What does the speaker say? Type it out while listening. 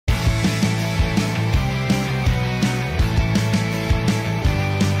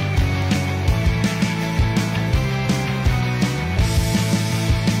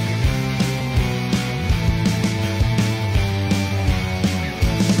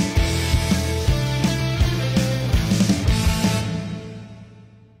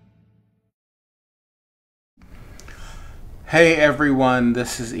Hey everyone,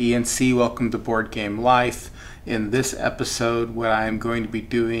 this is Ian C. Welcome to Board Game Life. In this episode, what I'm going to be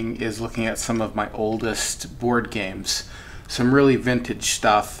doing is looking at some of my oldest board games, some really vintage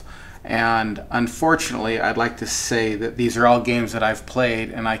stuff. And unfortunately, I'd like to say that these are all games that I've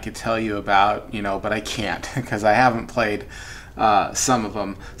played and I could tell you about, but I can't because I haven't played some of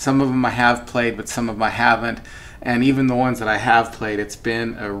them. Some of them I have played, but some of them I haven't. And even the ones that I have played, it's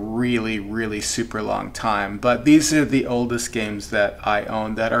been a really, really super long time. But these are the oldest games that I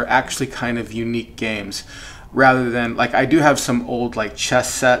own that are actually kind of unique games. Rather than, I do have some old,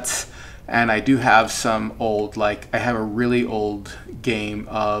 chess sets, and I do have some old, I have a really old game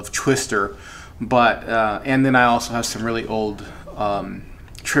of Twister. But, and then I also have some really old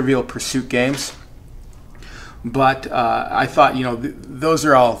Trivial Pursuit games. But I thought, those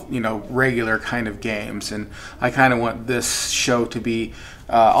are all, regular kind of games. And I kind of want this show to be,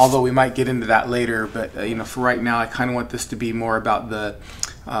 although we might get into that later, but, for right now, I kind of want this to be more about the,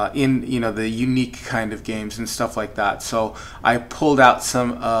 the unique kind of games and stuff like that. So I pulled out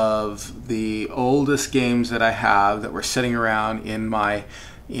some of the oldest games that I have that were sitting around in my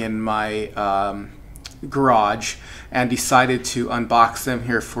garage, and decided to unbox them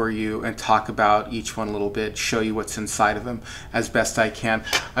here for you and talk about each one a little bit, show you what's inside of them as best I can.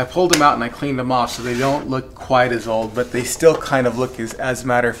 I pulled them out and I cleaned them off so they don't look quite as old, but they still kind of look as a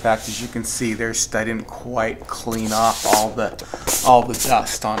matter of fact, as you can see, I didn't quite clean off all the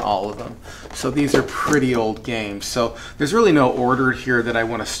dust on all of them. So these are pretty old games. So there's really no order here that I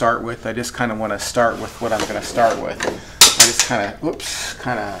want to start with. I just kind of want to start with what I'm going to start with. I just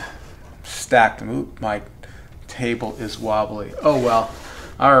kind of stacked them. Oop, my table is wobbly. Oh well.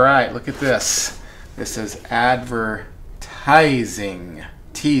 All right, look at this. This is advertising,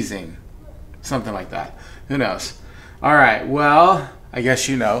 teasing, something like that. Who knows? All right, well, I guess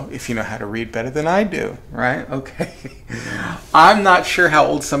if you know how to read better than I do, right? Okay. I'm not sure how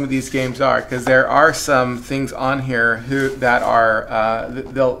old some of these games are because there are some things on here that are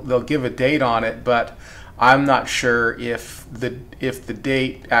they'll give a date on it, but I'm not sure if the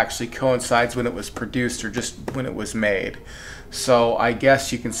date actually coincides when it was produced or just when it was made. So I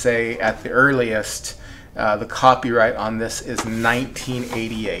guess you can say at the earliest, the copyright on this is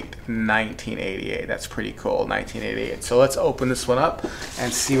 1988. 1988. That's pretty cool. 1988. So let's open this one up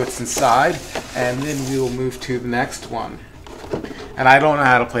and see what's inside, and then we will move to the next one. And I don't know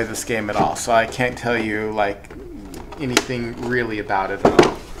how to play this game at all, so I can't tell you anything really about it at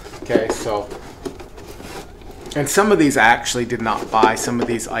all. Okay, so. And some of these I actually did not buy. Some of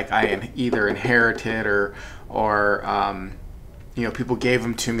these I either inherited or people gave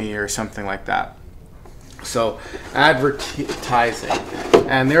them to me or something like that. So advertising.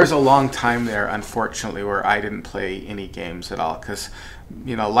 And there's a long time there, unfortunately, where I didn't play any games at all because,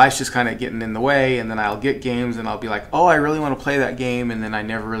 life's just kind of getting in the way, and then I'll get games and I'll be like, oh, I really want to play that game, and then I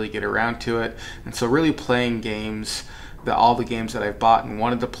never really get around to it. And so really playing games, all the games that I've bought and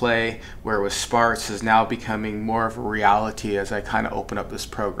wanted to play where it was sparse is now becoming more of a reality as I kind of open up this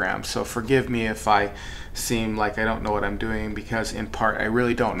program. So forgive me if I seem like I don't know what I'm doing, because in part I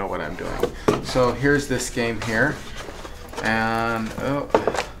really don't know what I'm doing. So here's this game here, and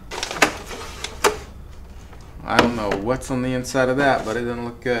I don't know what's on the inside of that, but it doesn't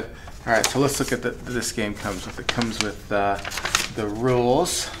look good. All right, so let's look at this game comes with. It comes with the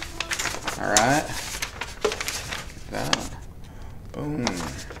rules. All right. That. Boom.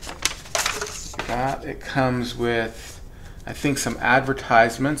 It comes with, I think, some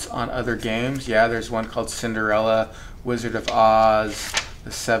advertisements on other games. Yeah, there's one called Cinderella, Wizard of Oz,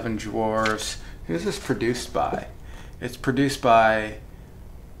 The Seven Dwarfs. Who's this produced by? It's produced by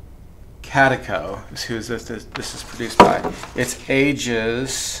Catico. Who's this? This is produced by. It's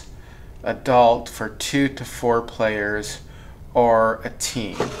ages adult for 2 to 4 players or a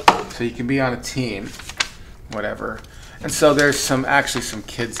team. So you can be on a team. Whatever. And so there's actually some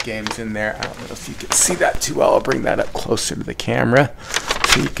kids games in there. I don't know if you can see that too well. I'll bring that up closer to the camera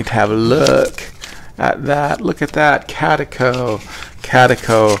so you can have a look at that. Look at that. Catico.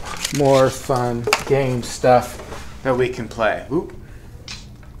 More fun game stuff that we can play. Oop.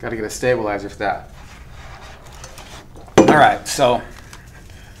 Got to get a stabilizer for that. Alright, so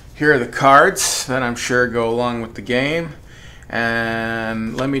here are the cards that I'm sure go along with the game.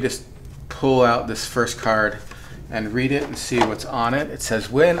 And let me just pull out this first card and read it and see what's on it. It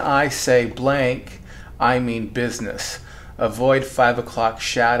says, when I say blank, I mean business. Avoid 5 o'clock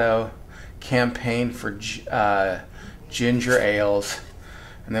shadow. Campaign for ginger ales.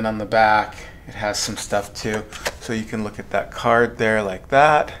 And then on the back, it has some stuff too. So you can look at that card there like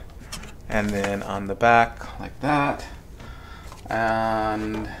that. And then on the back like that.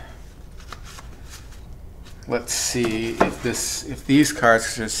 And let's see if these cards,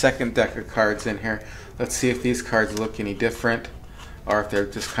 'cause there's a second deck of cards in here. Let's see if these cards look any different or if they're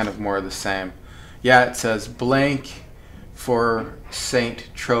just kind of more of the same. Yeah, it says blank for Saint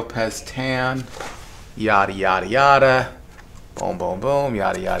Tropez Tan, yada yada yada, boom boom boom,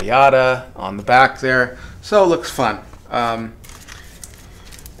 yada yada yada on the back there. So it looks fun.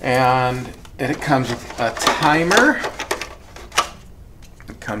 And it comes with a timer.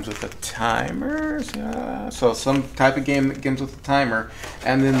 It comes with a timer. So some type of game that comes with a timer.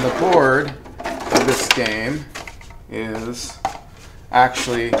 And then the board of this game is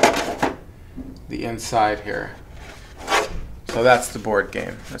actually the inside here. So that's the board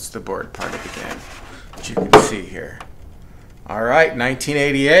game. That's the board part of the game that you can see here. All right,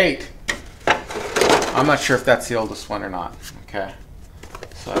 1988. I'm not sure if that's the oldest one or not. Okay,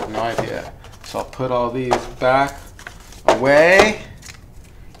 so I have no idea. So I'll put all these back away,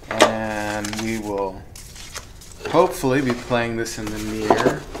 and we will hopefully be playing this in the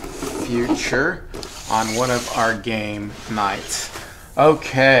near future on one of our game nights.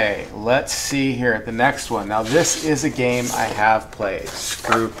 Okay, let's see here, the next one. Now this is a game I have played,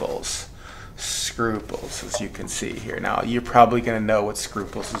 Scruples. Scruples, as you can see here. Now you're probably going to know what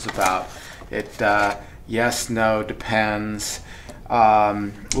Scruples is about. It, yes, no, depends.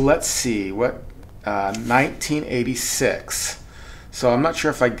 Let's see, what, 1986. So I'm not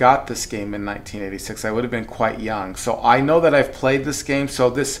sure if I got this game in 1986. I would have been quite young. So I know that I've played this game. So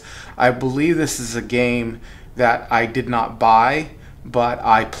this, I believe this is a game that I did not buy, but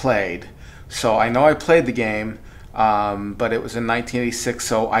I played. So I know I played the game, but it was in 1986,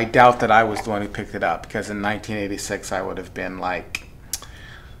 so I doubt that I was the one who picked it up, because in 1986 I would have been like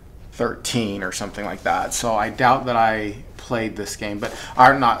 13 or something like that. So I doubt that I played this game, but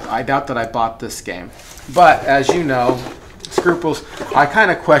I doubt that I bought this game. But as you know, Scruples, I kind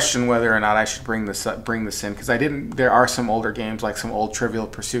of question whether or not I should bring this in, because I didn't. There are some older games, like some old Trivial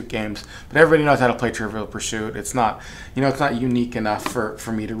Pursuit games, but everybody knows how to play Trivial Pursuit. It's not, it's not unique enough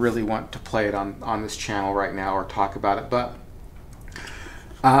for me to really want to play it on this channel right now or talk about it. But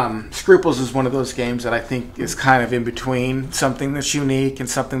Scruples is one of those games that I think is kind of in between something that's unique and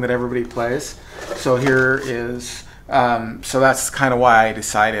something that everybody plays. So here is. So that's kind of why I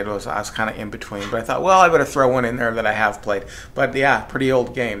decided I was kind of in between. But I thought, well, I better throw one in there that I have played. But yeah, pretty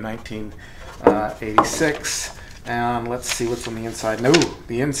old game, 1986. And let's see what's on the inside. No,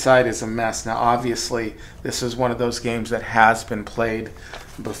 the inside is a mess. Now, obviously, this is one of those games that has been played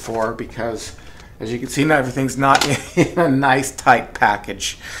before, because as you can see, now everything's not in a nice, tight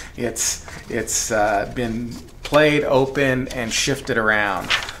package. It's been played, opened, and shifted around.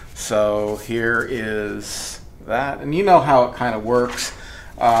 So here is that, and you know how it kind of works.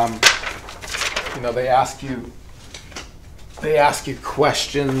 They ask you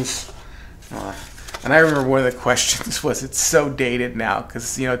questions, and I remember one of the questions was, it's so dated now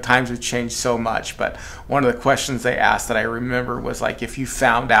because times have changed so much, but one of the questions they asked that I remember was like, if you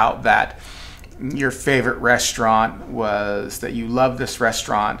found out that your favorite restaurant was, that you love this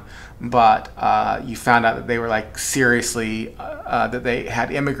restaurant, but you found out that they were like seriously, that they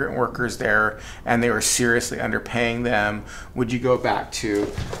had immigrant workers there and they were seriously underpaying them, would you go back to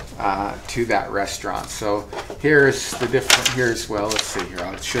that restaurant? So here's the different, well, let's see here,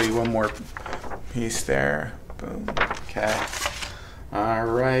 I'll show you one more piece there. Boom. Okay.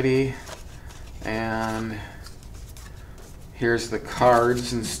 Alrighty. And here's the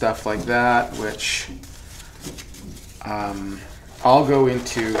cards and stuff like that, which I'll go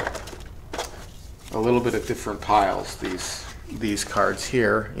into a little bit of different piles. These cards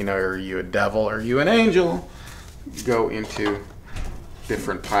here, are you a devil or are you an angel, go into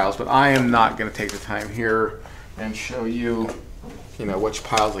different piles. But I am not going to take the time here and show you, which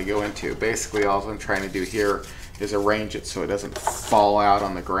piles they go into. Basically, all I'm trying to do here is arrange it so it doesn't fall out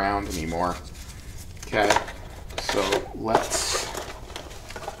on the ground anymore. Okay, so let's.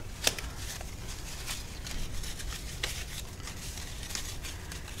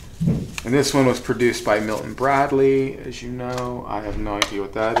 And this one was produced by Milton Bradley, as you know. I have no idea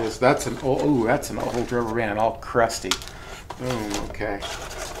what that is. That's an old rubber band, all crusty. Boom. Okay.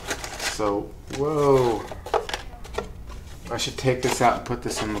 So, whoa. I should take this out and put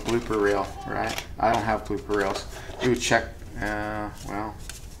this in the blooper reel, right? I don't have blooper reels. You would check. Well, I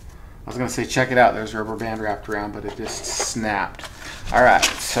was gonna say check it out. There's rubber band wrapped around, but it just snapped. All right.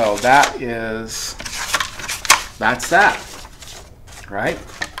 So that's that. Right?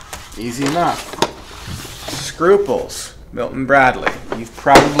 Easy enough. Scruples, Milton Bradley. You've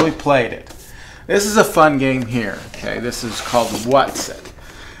probably played it. This is a fun game here. Okay, this is called What's It?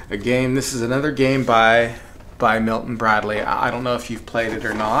 A game. This is another game by Milton Bradley. I don't know if you've played it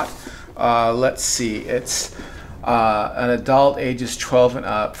or not. Let's see. It's an adult ages 12 and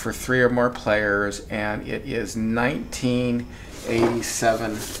up for 3 or more players, and it is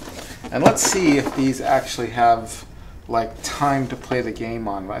 1987. And let's see if these actually have like time to play the game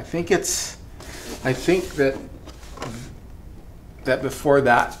on. I think that before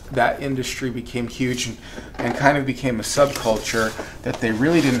that industry became huge and kind of became a subculture, that they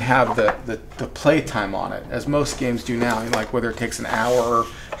really didn't have the play time on it, as most games do now. Like whether it takes an hour,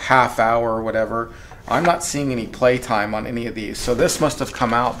 half hour, or whatever. I'm not seeing any play time on any of these. So this must have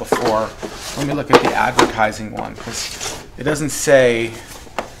come out before. Let me look at the advertising one, because it doesn't say.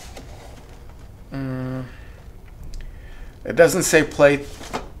 It doesn't say play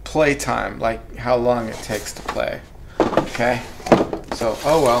time, like how long it takes to play. Okay. So,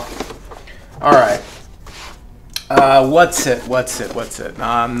 oh well. All right. What's it?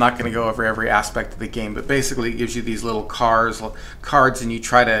 I'm not going to go over every aspect of the game, but basically it gives you these little cards, and you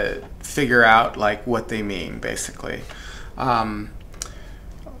try to figure out like what they mean, basically.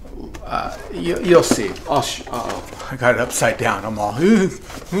 You'll see. Uh-oh, I got it upside down. I'm all,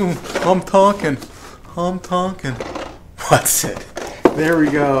 I'm talking. What's it? There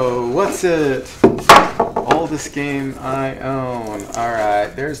we go. What's it? Oldest game I own. All right,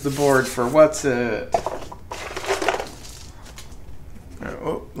 there's the board for What's It.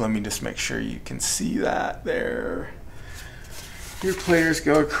 Oh, let me just make sure you can see that there. Your players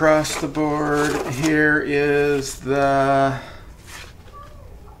go across the board. Here is the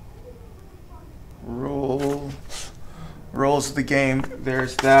rules of the game.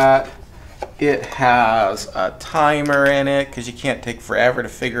 There's that. It has a timer in it because you can't take forever to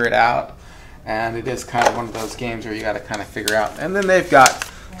figure it out. And it is kind of one of those games where you got to kind of figure out. And then they've got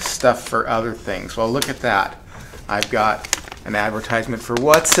stuff for other things. Well, look at that. I've got an advertisement for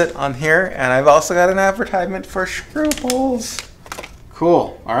What's It on here, and I've also got an advertisement for Scruples.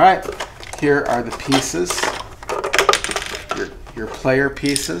 Cool. All right. Here are the pieces. Your player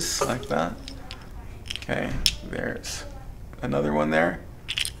pieces, like that. Okay. There's another one there.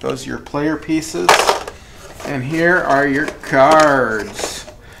 Those are your player pieces. And here are your cards.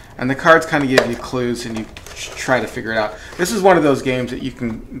 And the cards kind of give you clues, and you try to figure it out. This is one of those games that you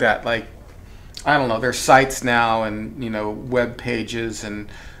can, like, I don't know, there's sites now and, web pages and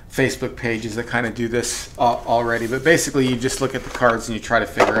Facebook pages that kind of do this already. But basically, you just look at the cards and you try to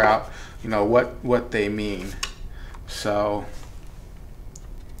figure out, what they mean. So,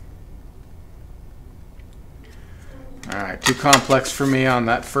 all right, too complex for me on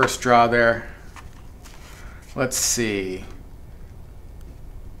that first draw there. Let's see.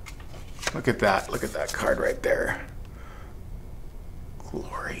 Look at that card right there.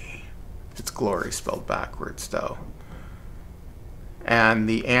 Glory. It's glory spelled backwards, though. And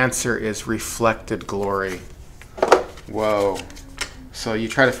the answer is reflected glory. Whoa. So you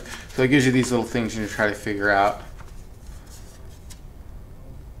try to, so it gives you these little things and you try to figure out.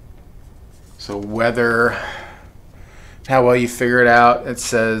 So whether, how well you figure it out, it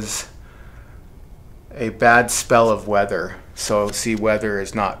says a bad spell of weather. So see, weather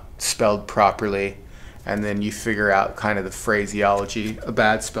is not spelled properly, and then you figure out kind of the phraseology, a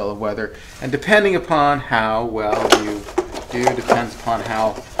bad spell of weather. And depending upon how well you do, depends upon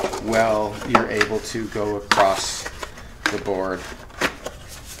how well you're able to go across the board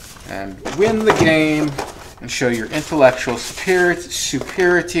and win the game and show your intellectual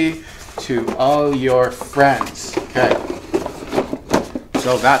superiority to all your friends. Okay,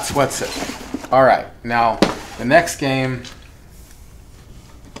 so that's What's It. All right, now the next game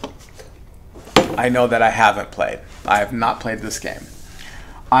I know that I haven't played. I have not played this game.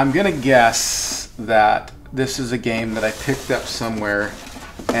 I'm going to guess that this is a game that I picked up somewhere,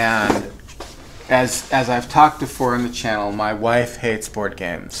 and as I've talked before on the channel, my wife hates board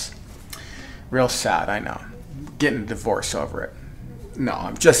games. Real sad, I know. Getting a divorce over it. No,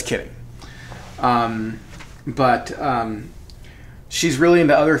 I'm just kidding. She's really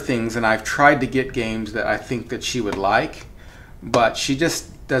into other things, and I've tried to get games that I think that she would like, but she just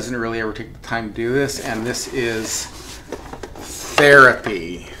doesn't really ever take the time to do this. And this is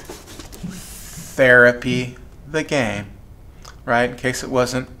Therapy. Therapy, the game. Right? In case it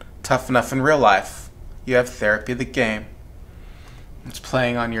wasn't tough enough in real life, you have Therapy, the game. It's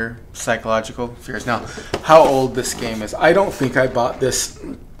playing on your psychological fears. Now, how old this game is, I don't think I bought this.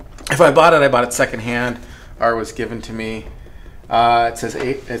 If I bought it secondhand, or it was given to me.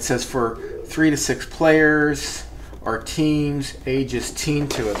 It says for 3 to 6 players or teams, ages teen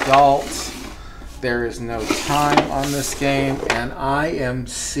to adults. There is no time on this game, and I am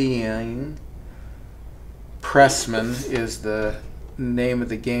seeing Pressman is the name of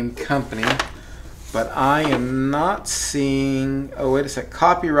the game company. but I am not seeing, oh wait a sec,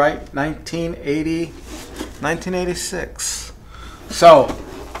 copyright 1986. So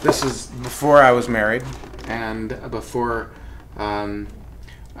this is before I was married and before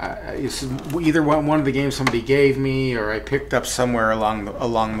this is either one of the games somebody gave me or I picked up somewhere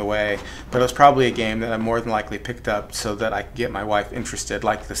along the way, but it was probably a game that I more than likely picked up so that I could get my wife interested,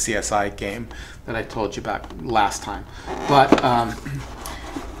 like the CSI game that I told you about last time. But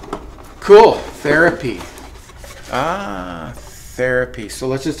cool. Therapy. Therapy. So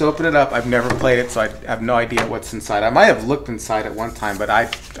let's just open it up. I've never played it, so I have no idea what's inside. I might have looked inside at one time, but I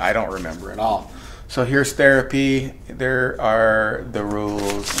don't remember at all. So here's Therapy. There are the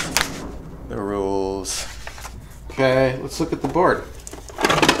rules. The rules. Okay, let's look at the board.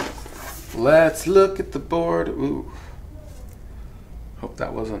 Let's look at the board. Ooh. Hope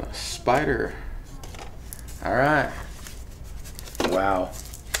that wasn't a spider. All right. Wow.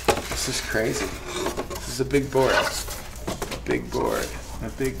 This is crazy. This is a big board. A big board. A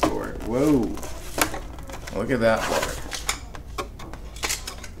big board. Whoa. Look at that board.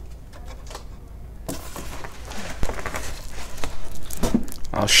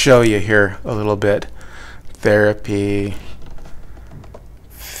 I'll show you here a little bit. Therapy.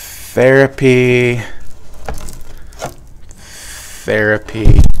 Therapy.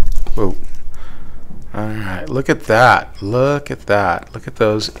 Therapy. Whoa. All right, look at that. Look at that. Look at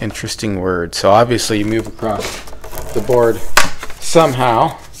those interesting words. So obviously you move across the board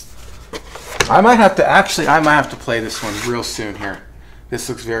somehow. I might have to play this one real soon here. This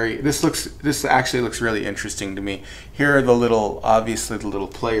actually looks really interesting to me. Here are the little, obviously the little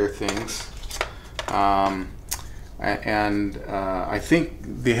player things. I think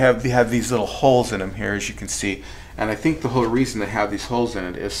they have these little holes in them here, as you can see. And I think the whole reason they have these holes in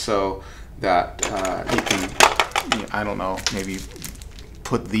it is so that you can, I don't know, maybe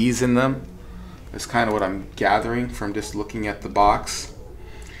put these in them. That's kind of what I'm gathering from just looking at the box.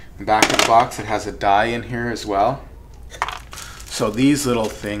 And back of the box, it has a die in here as well. So these little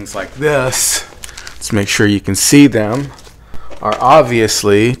things like this, let's make sure you can see them, are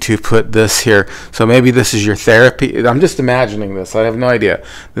obviously to put this here. So maybe this is your therapy. I'm just imagining this. I have no idea.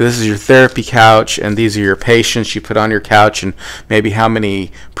 This is your therapy couch, and these are your patients you put on your couch, and maybe how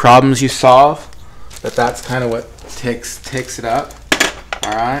many problems you solve. That's kind of what takes it up.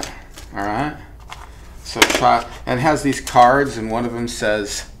 All right, all right. So and it has these cards, and one of them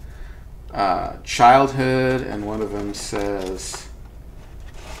says childhood, and one of them says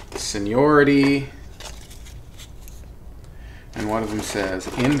seniority, and one of them says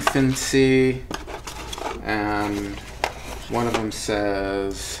infancy, and one of them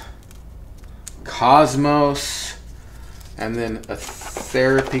says cosmos, and then a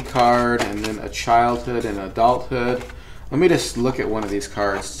therapy card, and then a childhood and adulthood. Let me just look at one of these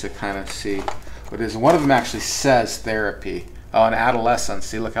cards to kind of see what it is. One of them actually says therapy. Oh, and adolescence.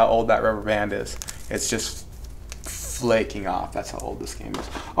 See, look how old that rubber band is. It's just flaking off. That's how old this game is.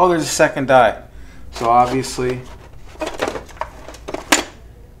 Oh, there's a second die. So obviously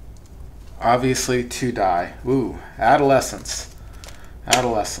two die. Ooh, adolescence.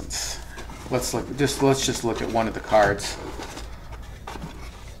 Adolescence. Let's just look at one of the cards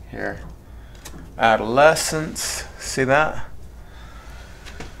here. Adolescence. See that?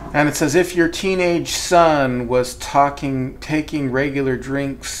 And it says, if your teenage son was taking regular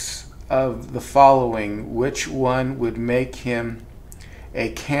drinks of the following, which one would make him a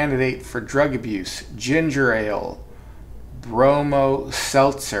candidate for drug abuse? Ginger ale, bromo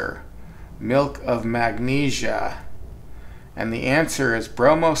seltzer, milk of magnesia. And the answer is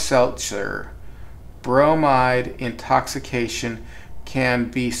bromo seltzer. Bromide intoxication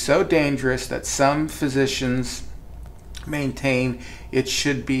can be so dangerous that some physicians maintain it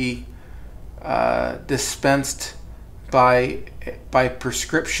should be dispensed by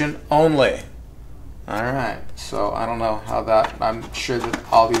prescription only. All right, so I don't know how that, I'm sure that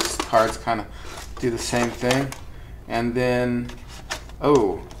all these cards kind of do the same thing. And then,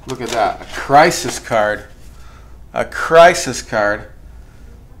 oh, look at that, a crisis card. A crisis card.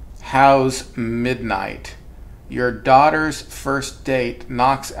 How's midnight? Your daughter's first date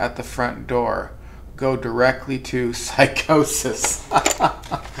knocks at the front door. Go directly to psychosis.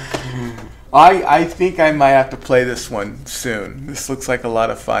 I think I might have to play this one soon. This looks like a lot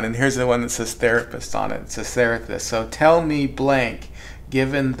of fun. And here's the one that says therapist on it. It says therapist. So tell me blank,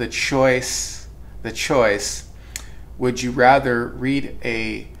 given the choice, would you rather read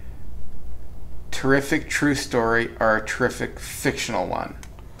a terrific true story or a terrific fictional one?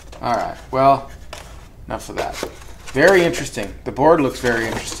 All right, well, enough of that. Very interesting. The board looks very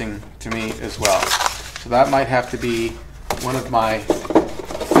interesting to me as well. So that might have to be one of my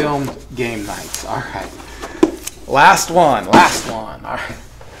filmed game nights. All right. Last one. All right.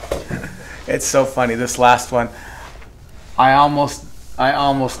 It's so funny. This last one, I almost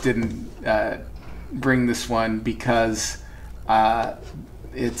didn't bring this one because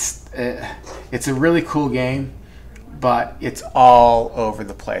it's a really cool game, but it's all over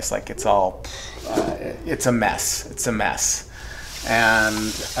the place. Like it's a mess. It's a mess,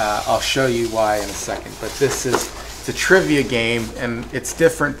 and I'll show you why in a second. But it's a trivia game, and it's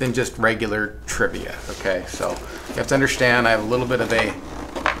different than just regular trivia. Okay, so you have to understand I have a little bit of a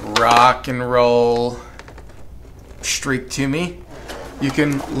rock and roll streak to me. You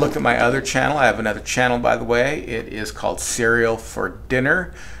can look at my other channel. I have another channel, by the way. It is called Cereal for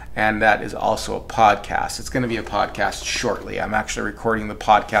Dinner, and that is also a podcast. It's going to be a podcast shortly. I'm actually recording the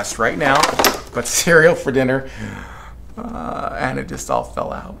podcast right now, but Cereal for Dinner, and it just all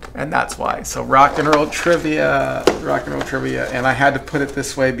fell out, and that's why. So rock and roll trivia, and I had to put it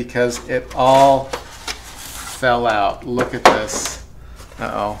this way because it all fell out. Look at this.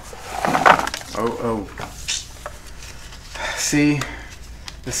 Oh. See,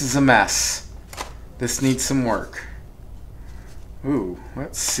 this is a mess. This needs some work. Ooh,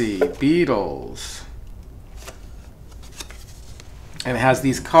 let's see. Beatles. And it has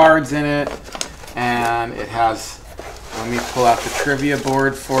these cards in it, and it has, let me pull out the trivia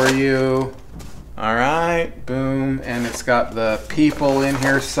board for you. All right, boom. And it's got the people in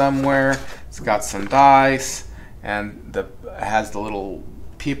here somewhere. It's got some dice, and it has the little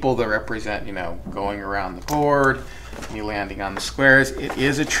people that represent, going around the board, you landing on the squares. It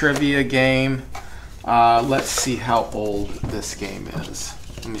is a trivia game. Let's see how old this game is.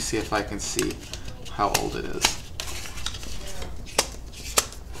 Let me see if I can see how old it is.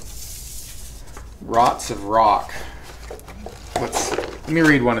 Rots of Rock. Let me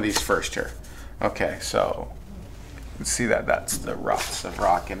read one of these first here. Okay, so you can see that's the Rots of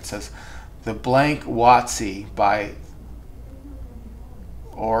Rock, and it says The Blank Watsy by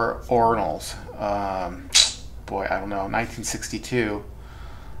Ornals. Boy, I don't know, 1962.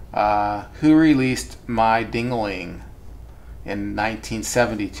 Who released My Ding-a-Ling in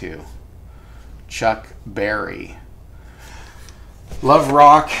 1972? Chuck Berry. Love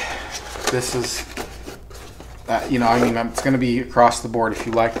rock. This is, it's going to be across the board. If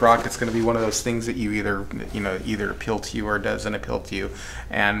you like rock, it's going to be one of those things that you either appeal to you or doesn't appeal to you.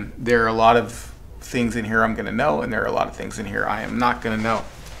 And there are a lot of things in here I'm going to know, and there are a lot of things in here I am not going to know.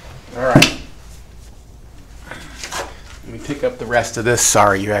 All right. Let me pick up the rest of this.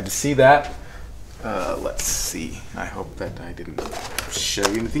 Sorry you had to see that. Let's see. I hope that I didn't show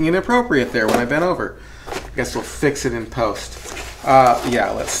you anything inappropriate there when I bent over. I guess we'll fix it in post.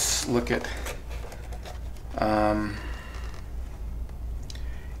 Yeah, let's look at...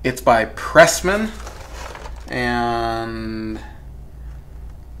 it's by Pressman, and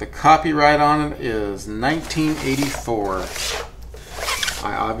the copyright on it is 1984.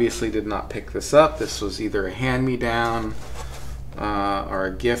 I obviously did not pick this up. This was either a hand-me-down or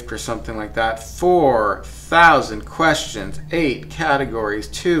a gift or something like that. 4,000 questions, 8 categories,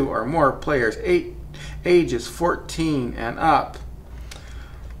 2 or more players, 8 ages 14 and up.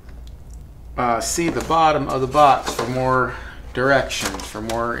 See the bottom of the box for more directions, for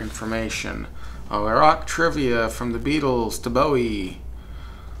more information. Rock trivia from the Beatles to Bowie.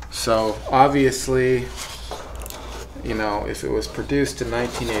 So obviously, if it was produced in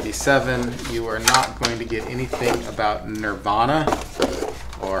 1987, you are not going to get anything about Nirvana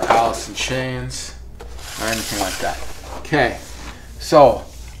or Alice in Chains or anything like that. Okay, so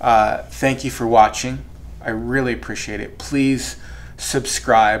thank you for watching. I really appreciate it. Please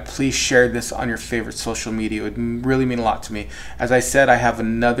subscribe. Please share this on your favorite social media. It would really mean a lot to me. As I said, I have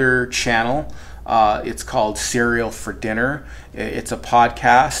another channel. It's called Cereal for Dinner. It's a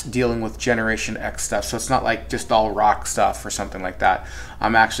podcast dealing with Generation X stuff, so it's not like just all rock stuff or something like that.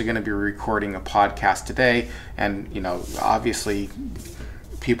 I'm actually going to be recording a podcast today, and obviously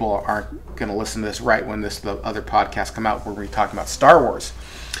people aren't going to listen to this right when the other podcasts come out. We're going to be talking about Star Wars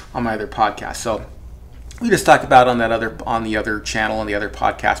on my other podcast. So we just talk about on the other channel, on the other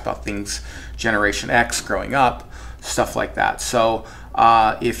podcast, about things Generation X, growing up, stuff like that. So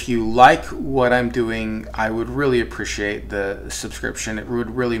if you like what I'm doing, I would really appreciate the subscription. It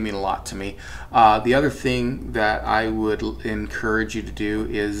would really mean a lot to me. The other thing that I would encourage you to do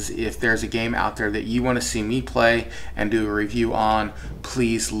is, if there's a game out there that you want to see me play and do a review on,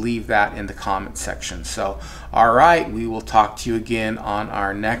 please leave that in the comment section. So, all right, we will talk to you again on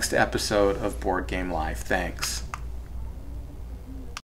our next episode of Board Game Live. Thanks.